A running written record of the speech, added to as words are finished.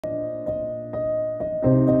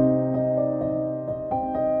Hello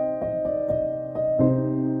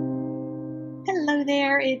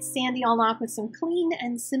there, it's Sandy Allnock with some clean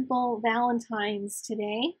and simple Valentines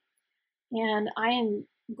today. And I am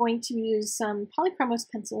going to use some Polychromos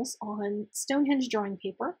pencils on Stonehenge drawing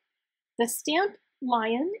paper. The stamp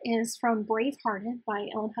lion is from Bravehearted by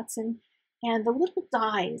Ellen Hudson. And the little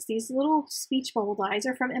dies, these little speech bubble dies,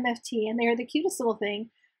 are from MFT, and they're the cutest little thing.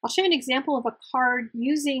 I'll show you an example of a card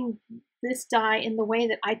using this die in the way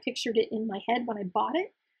that I pictured it in my head when I bought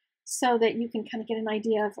it, so that you can kind of get an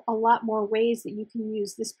idea of a lot more ways that you can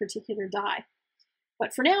use this particular die.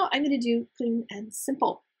 But for now, I'm going to do clean and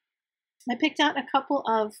simple. I picked out a couple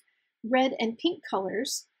of red and pink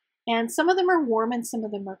colors, and some of them are warm and some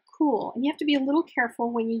of them are cool. And you have to be a little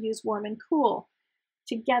careful when you use warm and cool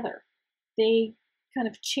together. They kind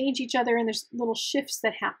of change each other, and there's little shifts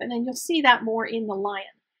that happen, and you'll see that more in the lion.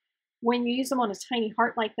 When you use them on a tiny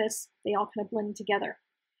heart like this, they all kind of blend together.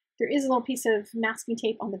 There is a little piece of masking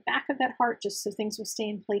tape on the back of that heart just so things will stay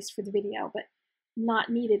in place for the video, but not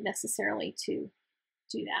needed necessarily to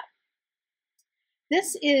do that.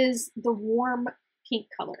 This is the warm pink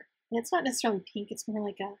color. And it's not necessarily pink, it's more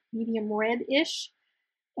like a medium red-ish.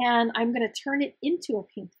 And I'm going to turn it into a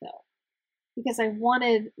pink though, because I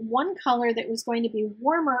wanted one color that was going to be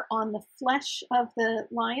warmer on the flesh of the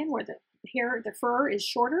lion where the hair, the fur is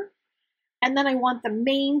shorter. And then I want the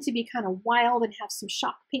mane to be kind of wild and have some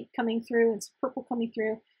shock pink coming through and some purple coming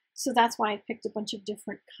through. So that's why I picked a bunch of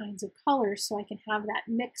different kinds of colors so I can have that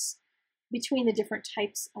mix between the different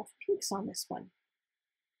types of pinks on this one.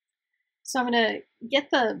 So I'm going to get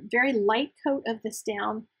the very light coat of this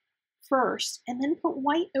down first and then put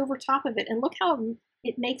white over top of it. And look how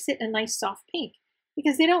it makes it a nice soft pink,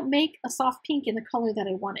 because they don't make a soft pink in the color that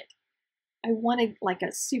I wanted. I wanted like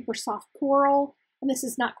a super soft coral. And this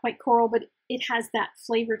is not quite coral, but it has that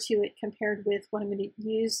flavor to it compared with what I'm going to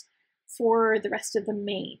use for the rest of the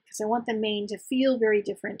mane, because I want the mane to feel very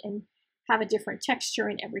different and have a different texture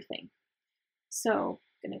and everything. So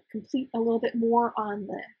I'm going to complete a little bit more on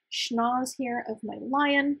the schnoz here of my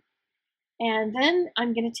lion. And then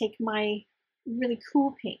I'm going to take my really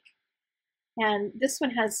cool pink. And this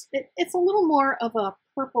one has, it's a little more of a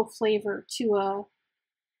purple flavor to a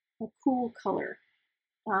cool color,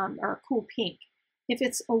 or a cool pink. If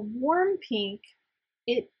it's a warm pink,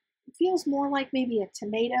 it feels more like maybe a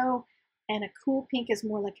tomato, and a cool pink is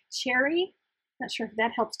more like a cherry. Not sure if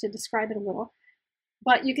that helps to describe it a little,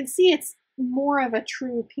 but you can see it's more of a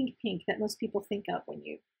true pink that most people think of when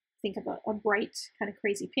you think of a bright kind of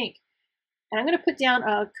crazy pink. And I'm going to put down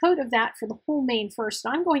a coat of that for the whole mane first. So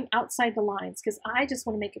I'm going outside the lines because I just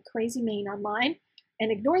want to make a crazy mane on mine and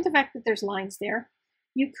ignore the fact that there's lines there.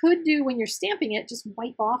 You could do, when you're stamping it, just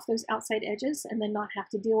wipe off those outside edges and then not have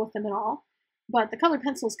to deal with them at all. But the colored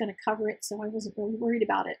pencil is going to cover it, so I wasn't really worried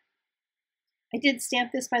about it. I did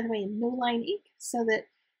stamp this, by the way, in no line ink so that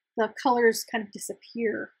the colors kind of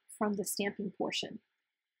disappear from the stamping portion.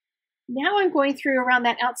 Now I'm going through around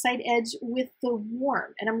that outside edge with the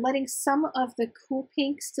warm, and I'm letting some of the cool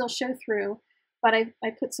pink still show through, but I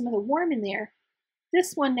put some of the warm in there.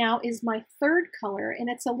 This one now is my third color, and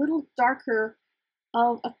it's a little darker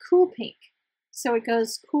of a cool pink. So it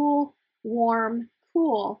goes cool, warm,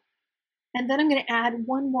 cool. And then I'm going to add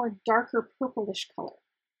one more darker purplish color.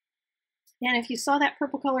 And if you saw that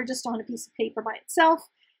purple color just on a piece of paper by itself,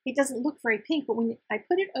 it doesn't look very pink, but when I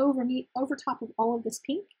put it over top of all of this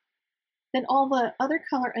pink, then all the other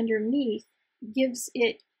color underneath gives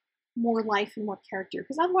it more life and more character,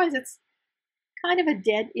 because otherwise it's kind of a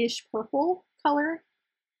dead-ish purple color,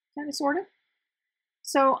 kind of, sort of.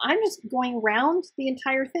 So I'm just going around the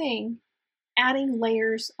entire thing, adding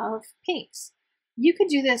layers of pinks. You could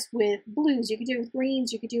do this with blues, you could do it with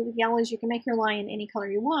greens, you could do it with yellows, you can make your lion any color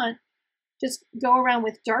you want. Just go around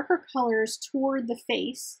with darker colors toward the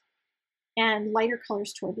face and lighter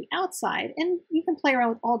colors toward the outside, and you can play around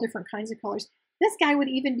with all different kinds of colors. This guy would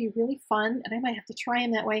even be really fun, and I might have to try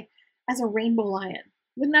him that way, as a rainbow lion.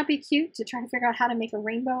 Wouldn't that be cute to try to figure out how to make a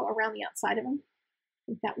rainbow around the outside of him?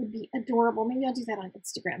 I think that would be adorable. Maybe I'll do that on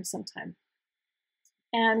Instagram sometime.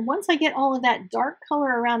 And once I get all of that dark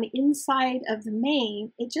color around the inside of the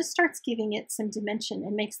mane, it just starts giving it some dimension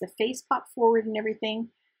and makes the face pop forward and everything,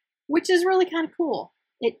 which is really kind of cool.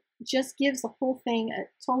 It just gives the whole thing a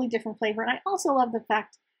totally different flavor. And I also love the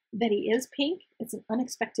fact that he is pink. It's an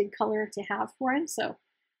unexpected color to have for him, so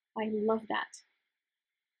I love that.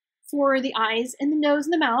 For the eyes and the nose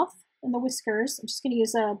and the mouth and the whiskers, I'm just going to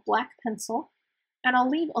use a black pencil. And I'll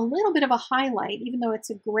leave a little bit of a highlight, even though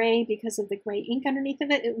it's a gray because of the gray ink underneath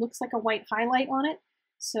of it. It looks like a white highlight on it.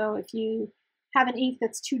 So if you have an ink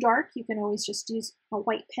that's too dark, you can always just use a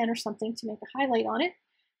white pen or something to make a highlight on it.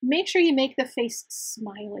 Make sure you make the face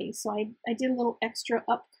smiley. So I did a little extra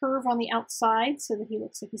up curve on the outside so that he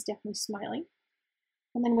looks like he's definitely smiling.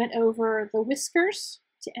 And then went over the whiskers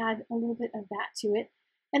to add a little bit of that to it.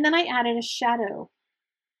 And then I added a shadow.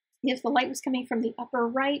 If the light was coming from the upper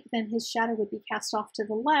right, then his shadow would be cast off to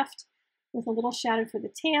the left with a little shadow for the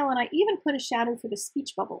tail. And I even put a shadow for the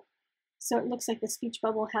speech bubble. So it looks like the speech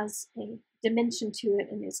bubble has a dimension to it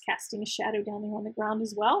and is casting a shadow down there on the ground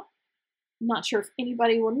as well. I'm not sure if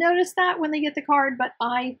anybody will notice that when they get the card, but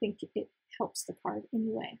I think it helps the card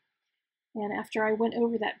anyway. And after I went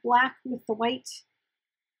over that black with the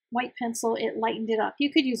white pencil, it lightened it up.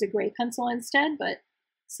 You could use a gray pencil instead, but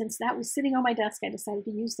since that was sitting on my desk, I decided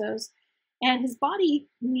to use those. And his body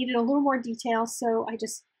needed a little more detail, so I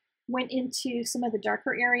just went into some of the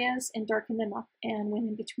darker areas and darkened them up and went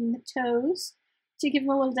in between the toes to give him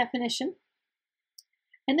a little definition.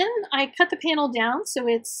 And then I cut the panel down so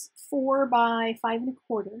it's 4 by 5¼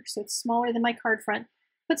 so it's smaller than my card front.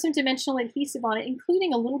 Put some dimensional adhesive on it,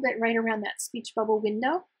 including a little bit right around that speech bubble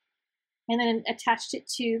window, and then attached it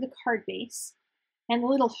to the card base. And the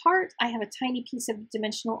little heart, I have a tiny piece of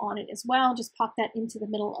dimensional on it as well. Just pop that into the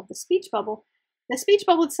middle of the speech bubble. The speech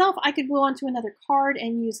bubble itself, I could glue onto another card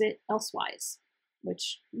and use it elsewise,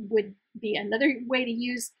 which would be another way to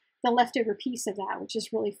use the leftover piece of that, which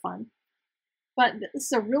is really fun. But this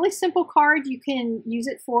is a really simple card. You can use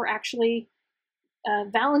it for actually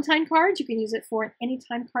Valentine cards. You can use it for an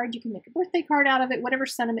anytime card. You can make a birthday card out of it. Whatever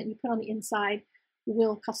sentiment you put on the inside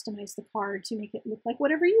will customize the card to make it look like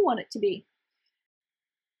whatever you want it to be.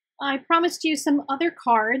 I promised you some other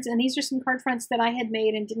cards, and these are some card fronts that I had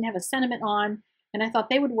made and didn't have a sentiment on, and I thought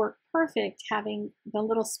they would work perfect having the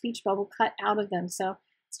little speech bubble cut out of them. So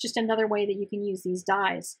it's just another way that you can use these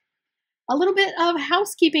dies. A little bit of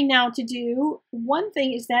housekeeping now to do. One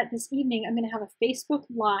thing is that this evening I'm going to have a Facebook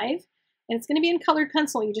Live, and it's going to be in colored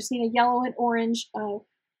pencil. You just need a yellow and orange, a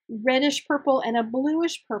reddish purple, and a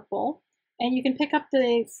bluish purple. And you can pick up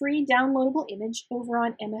the free downloadable image over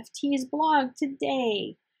on MFT's blog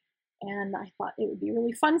today. And I thought it would be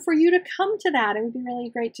really fun for you to come to that. It would be really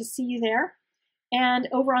great to see you there. And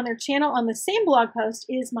over on their channel on the same blog post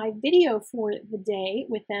is my video for the day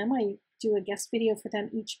with them. I do a guest video for them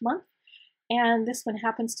each month. And this one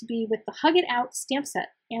happens to be with the Hug It Out stamp set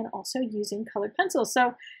and also using colored pencils.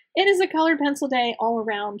 So it is a colored pencil day all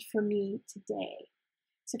around for me today.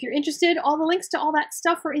 So if you're interested, all the links to all that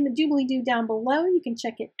stuff are in the doobly-doo down below. You can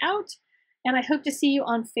check it out. And I hope to see you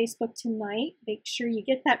on Facebook tonight. Make sure you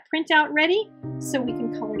get that printout ready so we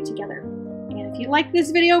can color together. And if you like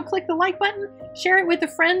this video, click the like button, share it with a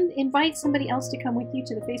friend, invite somebody else to come with you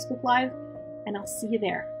to the Facebook Live, and I'll see you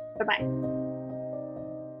there. Bye-bye.